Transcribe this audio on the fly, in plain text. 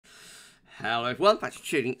Hello everyone, thanks for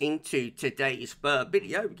tuning into today's bird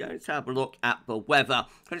video. We're going to have a look at the weather.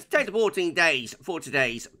 It's 10 to 14 days for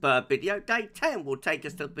today's bird video. Day 10 will take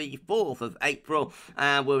us to the 4th of April,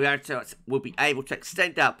 and we'll be able to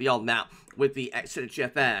extend out beyond that with the excellent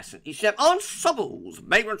GFS and ECM ensembles.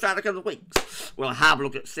 Maybe on track in a couple of weeks. We'll have a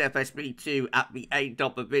look at CFS V2 at the end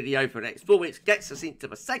of the video for the next 4 weeks. Gets us into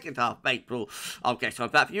the second half of April. I'll get on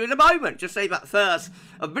that for you in a moment. Just say that first.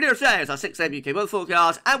 A video says our 6 AM UK weather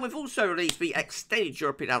forecast, and we've also released the extended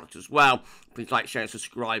European outlook as well. Please like, share, and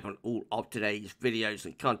subscribe on all of today's videos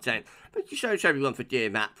and content. Thank you so much everyone for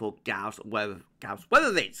doing that for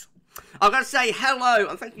GavsWeatherVids. I'm going to say hello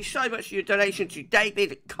and thank you so much for your donation to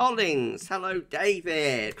David Collins. Hello,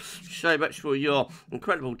 David. So much for your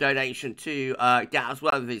incredible donation to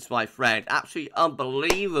GavsWeatherVids, my friend. Absolutely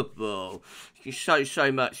unbelievable. Thank you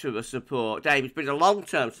so much for the support. David's been a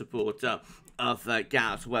long-term supporter of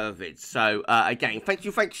GavsWeatherVids. So again, thank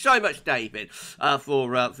you so much, David,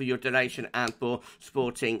 for your donation and for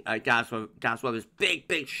supporting GavsWeatherVids.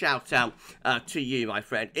 Big shout out to you, my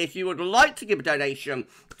friend. If you would like to give a donation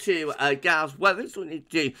to GavsWeatherVids, all you need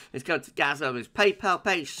to do is go to GavsWeatherVids PayPal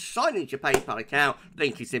page, sign into your PayPal account.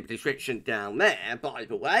 Link is in the description down there, by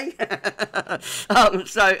the way.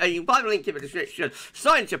 So you can find the link in the description,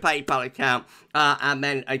 sign into your PayPal account, and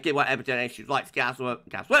then give whatever donation you'd like to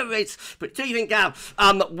GavsWeatherVids. But do you think, Gav,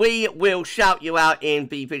 we will shout you out in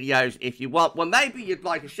the videos if you want. Well, maybe you'd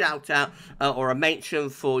like a shout out or a mention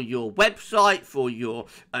for your website, for your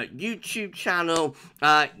YouTube channel,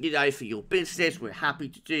 you know, for your business. We're happy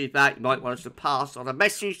to do that. You might want us to pass on a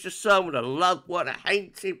message to someone, a loved one, a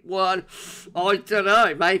hated one. I don't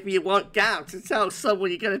know. Maybe you want Gav to tell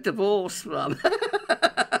someone you're going to divorce from.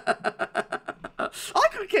 I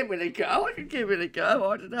could give it a go.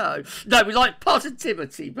 I don't know. No, we like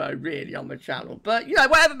positivity, though, really, on the channel. But, you know,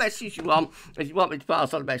 whatever message you want, if you want me to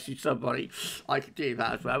pass on a message to somebody, I can do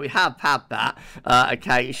that as well. We have had that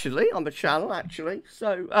occasionally on the channel, actually.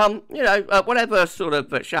 So, you know, whatever sort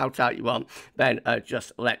of shout out you want, then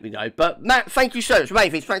just let me know. But, Matt, thank you so much.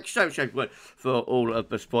 Amazing. Thank you so much, everyone, for all of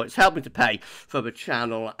the support. It's helping to pay for the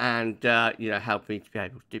channel and, you know, helping to be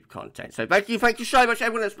able to do content. So, thank you so much,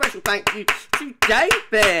 everyone. A special thank you to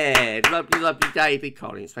David. Lovely David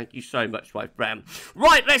Collins. Thank you so much, my friend.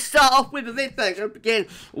 Right, let's start off with the vid thing. We'll begin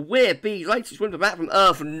with the latest winter back from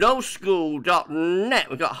earthnoschool.net.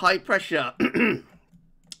 We've got high pressure.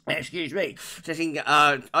 Excuse me, sitting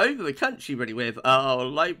over the country really with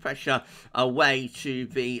low pressure away to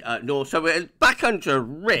the north. So we're back under a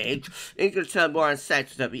ridge. It's going to turn more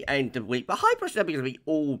unsettled at the end of the week, but high pressure is going to be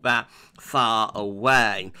all that far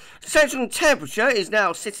away. Central temperature is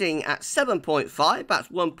now sitting at 7.5. That's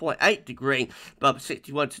 1.8 degree above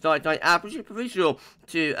 61 to 99 average. Provisional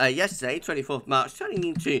to yesterday, 24th March, turning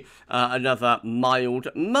into another mild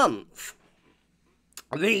month.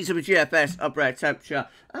 These are the GFS upper air temperature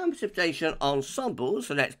and precipitation ensembles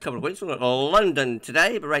for the next couple of weeks. We're looking at London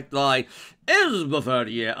today. The red line is the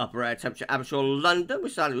 30-year upper air temperature average for London. We're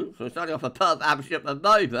starting off above average at the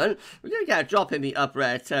moment. We're going to get a drop in the upper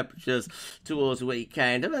air temperatures towards the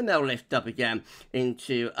weekend, and then they'll lift up again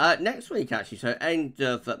into next week, actually. So end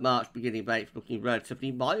of March, beginning of April, looking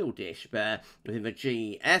relatively mildish there within the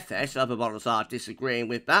GFS. Other models are disagreeing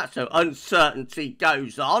with that, so uncertainty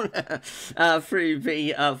goes on through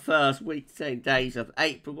the first week to 10 days of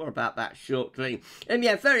April. More about that shortly. And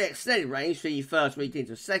yeah, very extended range for the first week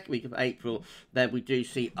into the second week of April. Then we do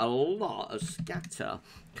see a lot of scatter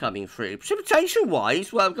coming through. Precipitation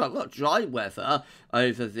wise, well, we've got a lot of dry weather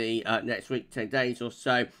over the next week, 10 days or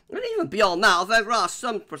so, and even beyond that, although there are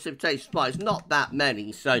some precipitation supplies, not that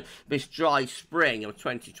many. So this dry spring of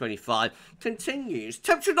 2025 continues.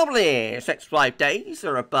 Temperature anomalies next 5 days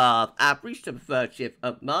are above average to the 30th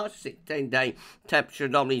of March. 6-10-day temperature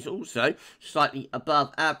anomalies also slightly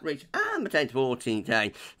above average, and the 10 to 14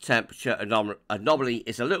 day temperature anomaly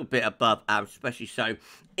is a little bit above average, especially so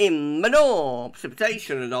in the north.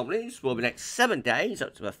 Precipitation anomalies for the next 7 days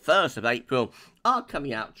up to the 1st of April are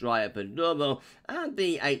coming out drier than normal, and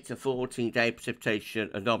the 8 to 14 day precipitation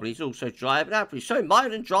anomalies also drier than average. So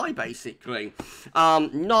mild and dry, basically.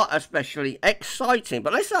 Not especially exciting,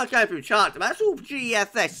 but let's start going through the chart. That's all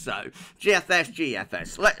GFS, though.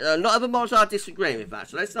 GFS. Not other models are disagreeing with that,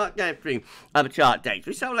 so let's start going through the chart data.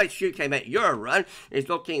 We saw latest UK Met Euro run is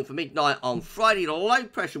looking for midnight on Friday. The low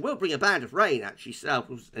pressure will bring a band of rain, actually,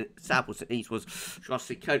 southwards and eastwards across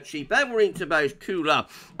the country. Then we're into those cooler,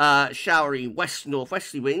 showery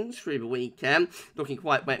west-northwesterly winds through the weekend. Looking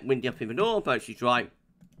quite wet and windy up in the north, mostly dry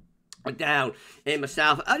down in the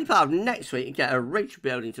south. Early part of next week, you get a ridge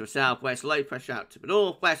building to the southwest, low pressure out to the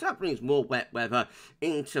northwest. That brings more wet weather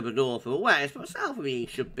into the north and west, but south of the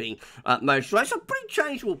east should be most dry. It's a pretty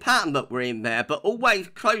changeable pattern that we're in there, but always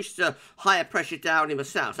close to higher pressure down in the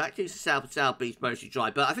south. So actually, it's the south and southeast mostly dry,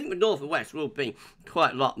 but I think the north and west will be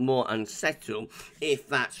quite a lot more unsettled, if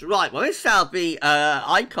that's right. Well, this is how the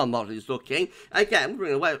icon model is looking. Again,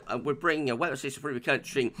 we're bringing a weather system through the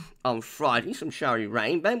country on Friday, some showery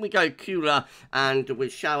rain. Then we go cooler and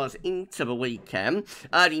with showers into the weekend.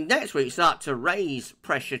 Early next week, start to raise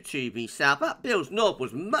pressure to the south. That builds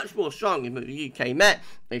northwards much more strongly than the UK Met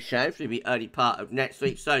is shown through the early part of next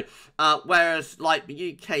week. So, whereas like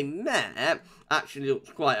the UK Met actually looks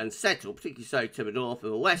quite unsettled, particularly so to the north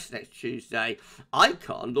and the west next Tuesday,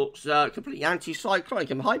 icon looks completely anti-cyclonic,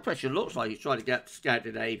 and high pressure looks like it's trying to get to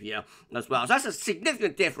Scandinavia as well. So that's a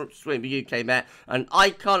significant difference between the UK Met and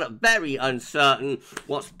icon. Very uncertain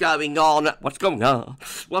what's going on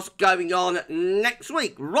next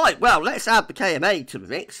week. Right, well, let's add the KMA to the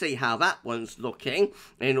mix, see how that one's looking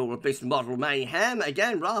in all of this model mayhem.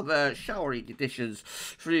 Again, rather showery conditions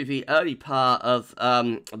through the early part of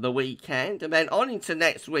the weekend, and then on into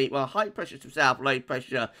next week. Well, high pressure to south, low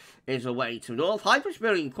pressure is away to north. High pressure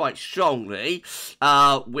building quite strongly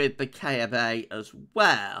with the KMA as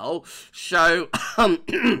well. So,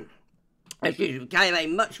 excuse me,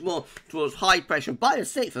 KMA much more towards high pressure. By the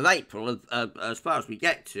 6th of April, as far as we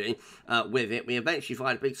get to with it, we eventually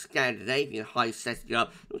find a big Scandinavian high setting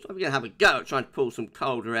up. Looks like we're going to have a go at trying to pull some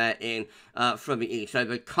colder air in from the east. So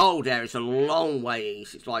the cold air is a long way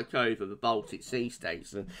east. It's like over the Baltic Sea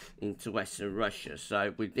states and into Western Russia.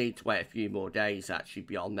 So we need to wait a few more days actually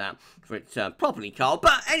beyond that for it to properly cold.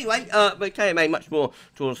 But anyway, the KMA much more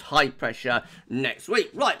towards high pressure next week.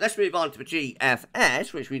 Right, let's move on to the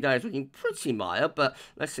GFS, which we know is looking pretty mild, but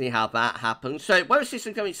let's see how that happens. So weather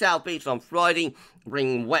system coming southeast on Friday,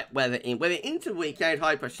 bringing wet weather in with it into the weekend.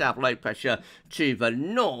 High pressure south, low pressure to the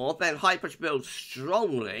north. Then high pressure builds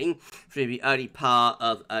strongly through the early part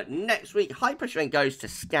of next week. High pressure then goes to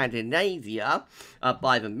Scandinavia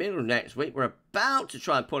by the middle of next week. We're about to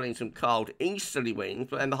try and pull in some cold easterly winds,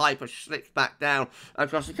 but then the high pressure slips back down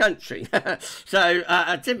across the country. So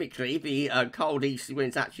typically the cold easterly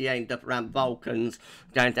winds actually end up around the Balkans,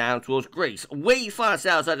 going down towards Greece. We find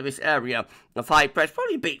ourselves out of this area of high pressure,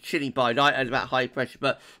 probably a bit chilly by night and about high pressure,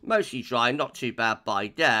 but mostly dry, not too bad by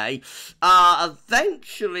day.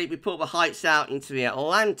 Eventually we pull the heights out into the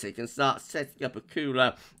Atlantic and start setting up a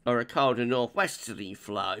cooler or a colder northwesterly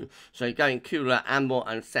flow. So going cooler and more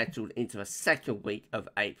unsettled into the second week of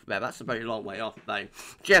April. That's a very long way off though.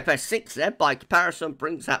 GFS 6Z by comparison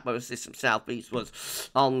brings that weather system southeastwards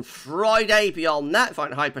on Friday. Beyond that,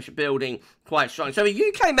 find high pressure building quite strong. So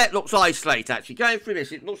the UK Met looks isolated actually. Going through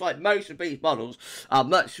this, it looks like most of these models are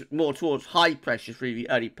much more towards high pressure through the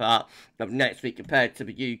early part of next week compared to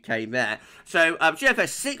the UK Met. So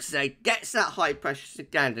GFS 6Z gets that high pressure to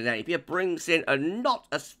Scandinavia, brings in a not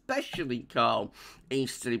especially cold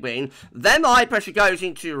easterly wind. Then the high pressure goes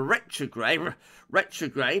into retrograde,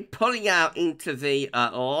 pulling out into the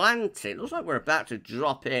Atlantic. Looks like we're about to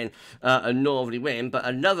drop in a northerly wind, but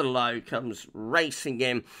another low comes racing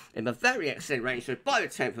in the very extended range. So by the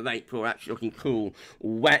 10th of April, we're actually looking cool,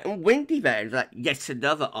 wet and windy there. Is that yet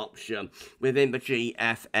another option within the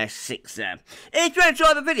GFS 6Z. If you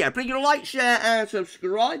enjoyed the video, please like, share and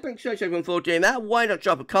subscribe. Thanks so much everyone for doing that. Why not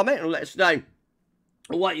drop a comment and let us know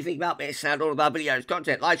what you think about this and all of our videos,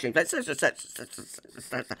 content, live streams,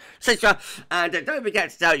 etc. And don't forget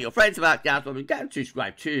to tell your friends about GavsWeatherVids. Get them to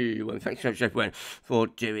subscribe too. And thanks so much everyone for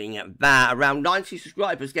doing that. Around 90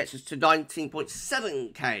 subscribers gets us to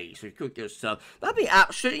 19.7k. So if you could give us a sub, that'd be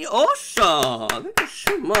absolutely awesome. Thank you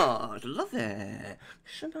so much. Love it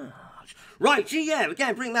so much. Right, GM,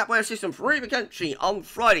 again, bring that weather system through the country on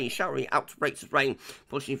Friday. Showery outbreaks of rain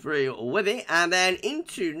pushing through with it. And then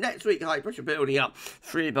into next week, high pressure building up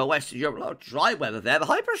through the western Europe. A lot of dry weather there. The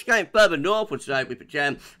high pressure going further northwards though with the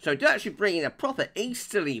GM. So do actually bring in a proper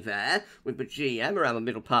easterly there with the GM around the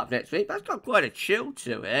middle part of next week. That's got quite a chill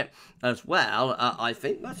to it as well, I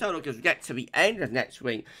think. That's how it looks as we get to the end of next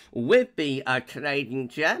week with the Canadian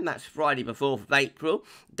GM. That's Friday the 4th of April.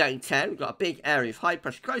 Day 10, we've got a big area of high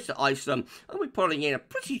pressure close to Iceland, and we're pulling in a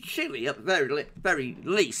pretty chilly, at the very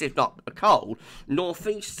least, if not a cold,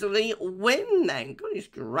 northeasterly wind then. Goodness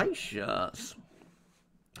gracious.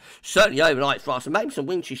 certainly overnight frost, and maybe some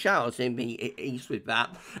wintry showers in the east with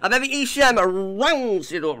that. And then the ECM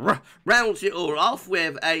rounds it all off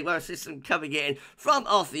with a weather system coming in from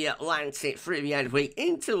off the Atlantic through the end of the week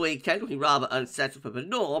into the weekend, looking rather unsettled for the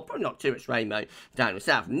north, probably not too much rainbow down the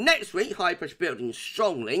south. Next week, high pressure building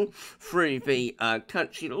strongly through the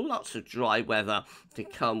country, lots of dry weather to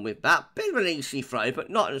come with that. Bit of an easy flow, but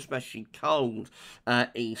not an especially cold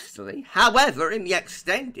easterly. However, in the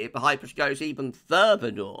extended, the high pressure goes even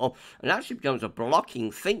further north and actually becomes a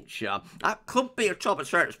blocking feature. That could be a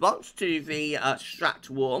tropospheric response to the strat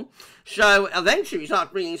warm. So eventually we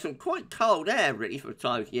start bringing some quite cold air really for the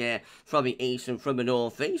time of year from the east and from the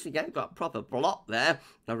northeast. Again, we've got a proper block there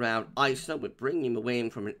around Iceland. We're bringing the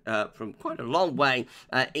wind from quite a long way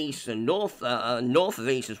east and north of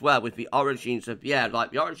east as well, with the origins of the air.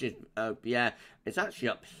 Like the origins of the air, it's actually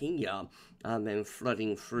up here and then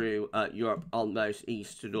flooding through Europe on those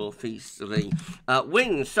east to northeasterly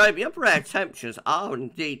winds. So the upper air temperatures are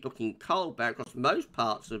indeed looking cold there across most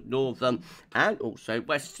parts of northern and also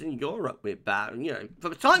western Europe with that. And, you know, for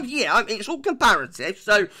the time of year, it's all comparative,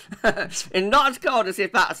 so it's not as cold as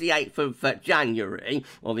if that's the 8th of January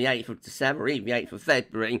or the 8th of December or even the 8th of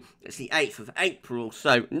February. It's the 8th of April,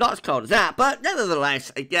 so not as cold as that, but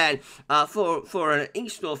nevertheless, again, for an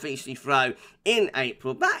east-northeasterly flow in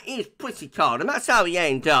April, that is pretty cold, and that's how we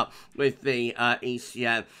end up with the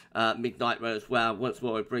ECM midnight run as well. Once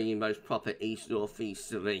more, we're bringing those proper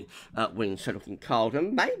east-northeasterly winds, so looking cold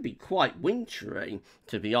and maybe quite wintry,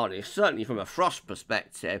 to be honest, certainly from a frost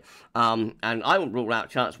perspective. And I wouldn't rule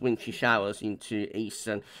out chance of wintry showers into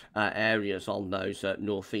eastern areas on those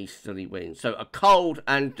northeasterly winds. So a cold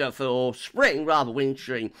and for spring, rather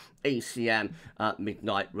wintry ECM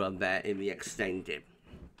midnight run there in the extended.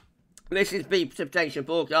 This is the precipitation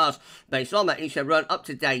forecast based on that ECM run up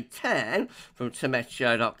to day 10 from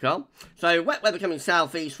Meteo.com. So wet weather coming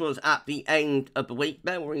southeastwards at the end of the week.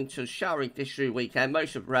 Then we're into showery this through weekend.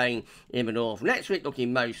 Most of rain in the north. Next week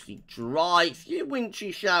looking mostly dry. Few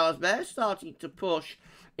wintry showers there starting to push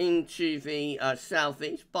into the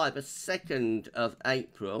southeast by the 2nd of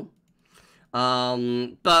April.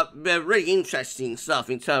 But really interesting stuff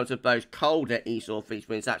in terms of those colder east northeast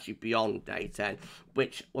winds actually beyond day 10,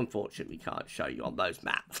 which unfortunately we can't show you on those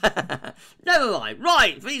maps. Never mind.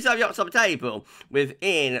 Right, these are the on the table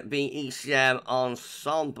within the ECM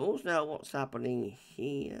ensembles. Now, what's happening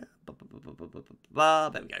here? There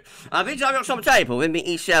we go. These are the on the table within the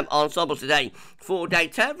ECM ensembles today for day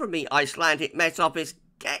 10 from the Icelandic Met Office.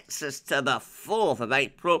 Gets us to the 4th of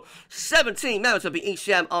April. 17 members of the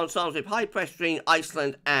ECM ensembles with high pressure between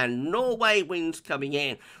Iceland and Norway. Winds coming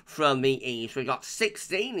in from the east. We've got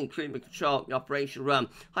 16, including the control of the operation run.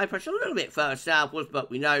 High pressure a little bit further southwards,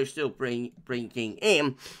 but we know still bringing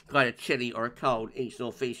in quite a chilly or a cold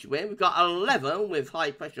east-northeast wind. We've got 11 with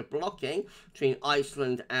high pressure blocking between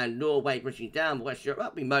Iceland and Norway, bridging down the West Europe.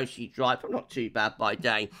 That'll be mostly dry, but not too bad by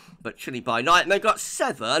day, but chilly by night. And they've got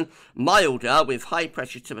 7 milder with high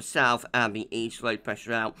pressure to the south and the east, low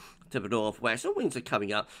pressure out to the northwest. The winds are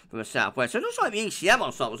coming up from the southwest. So it looks like the ECM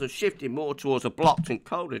ensembles have shifted more towards a blocked and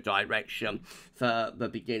colder direction for the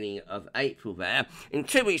beginning of April there. In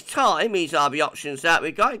 2 weeks' time, these are the options that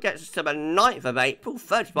we've got. It gets us to the 9th of April.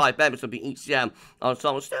 35 members of the ECM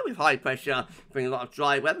ensemble, still with high pressure, bringing a lot of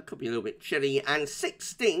dry weather, could be a little bit chilly, and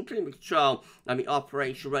 16, clean control and the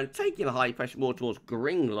operation run, taking the high pressure more towards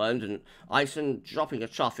Greenland and Iceland, dropping a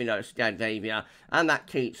trough in Scandinavia, and that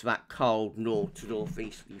keeps that cold north to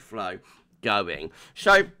northeasterly flow going.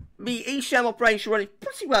 So the ECM operation running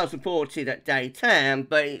pretty well supported at day 10,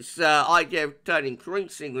 but its idea of turning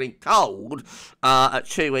increasingly cold at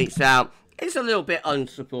 2 weeks out is a little bit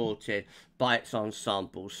unsupported by its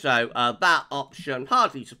ensemble. So that option,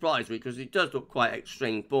 hardly surprised me because it does look quite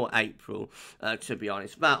extreme for April, to be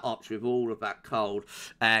honest. That option with all of that cold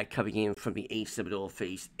air coming in from the east and the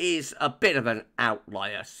northeast is a bit of an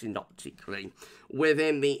outlier synoptically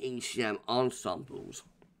within the ECM ensembles.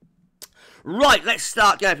 Right, let's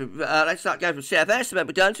start going from CFS.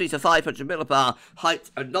 Remember, done to these are 500 millibar height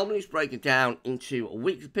anomalies broken down into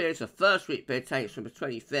weekly periods. The first week period takes from the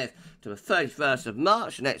 25th to the 31st of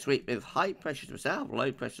March. Next week with high pressure to the south,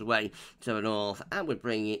 low pressure away to the north, and we're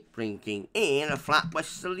bringing in a flat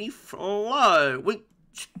westerly flow. Week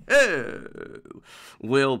 2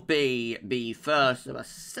 will be the 1st to the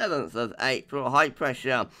 7th of April. High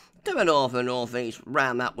pressure to the north and northeast,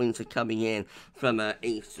 round that winter coming in from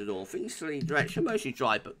east to northeasterly direction, mostly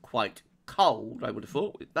dry but quite cold, I would have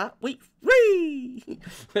thought, with that. Week 3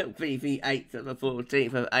 will be the 8th to the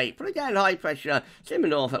 14th of April. Again, high pressure, in the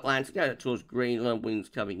North Atlantic, going towards Greenland, winds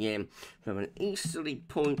coming in from an easterly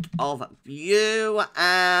point of view.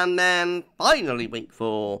 And then finally, week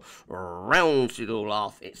 4 rounds it all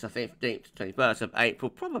off. It's the 15th to 21st of April.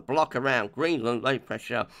 Proper block around Greenland, low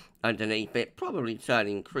pressure underneath it, probably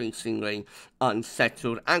turning increasingly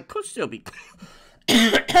unsettled and could still be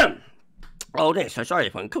oh, this, so sorry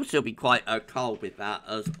everyone, could still be quite cold with that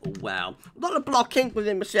as well. A lot of blocking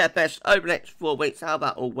within the CFS over the next 4 weeks. How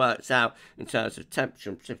that all works out in terms of temperature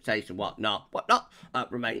and precipitation, whatnot,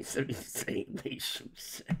 remains to be seen. We shall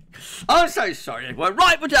see. I'm so sorry everyone.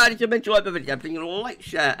 Right, we're done. If you enjoyed the video, please like,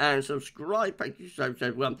 share and subscribe. Thank you so much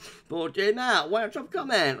everyone for doing that. Why don't you drop a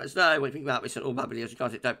comment? Let us know what you think about this and all my videos.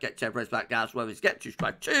 Don't forget to press back down as well as get to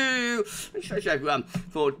subscribe too. Thank you so much everyone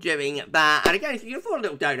for doing that. And again, if you can afford a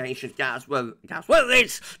little donation, GavsWeatherVids,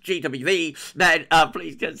 GWV, then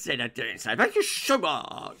please consider doing so. Thank you so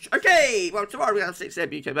much. Okay, well, tomorrow we have 6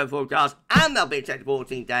 UK weather forecast, and there'll be a 10 to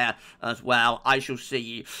 14 day as well. I shall see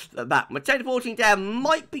you back. My 10 to 14 day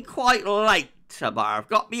might be quite late tomorrow. I've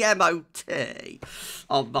got the MOT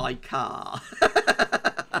on my car.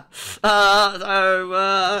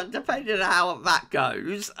 So depending on how that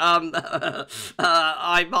goes, I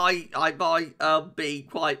might be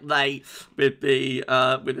quite late with the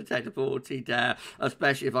 10 to 14 there,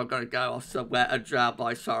 especially if I'm going to go off somewhere and drown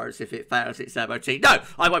my sorrows if it fails its MOT. No,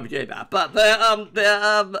 I won't be doing that. But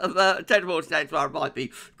the 10 to 14 day tomorrow might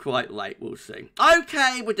be quite late. We'll see.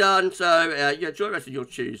 Okay, we're done. So you enjoy the rest of your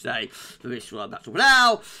Tuesday for this one. That's all for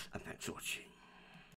now, and thanks for watching.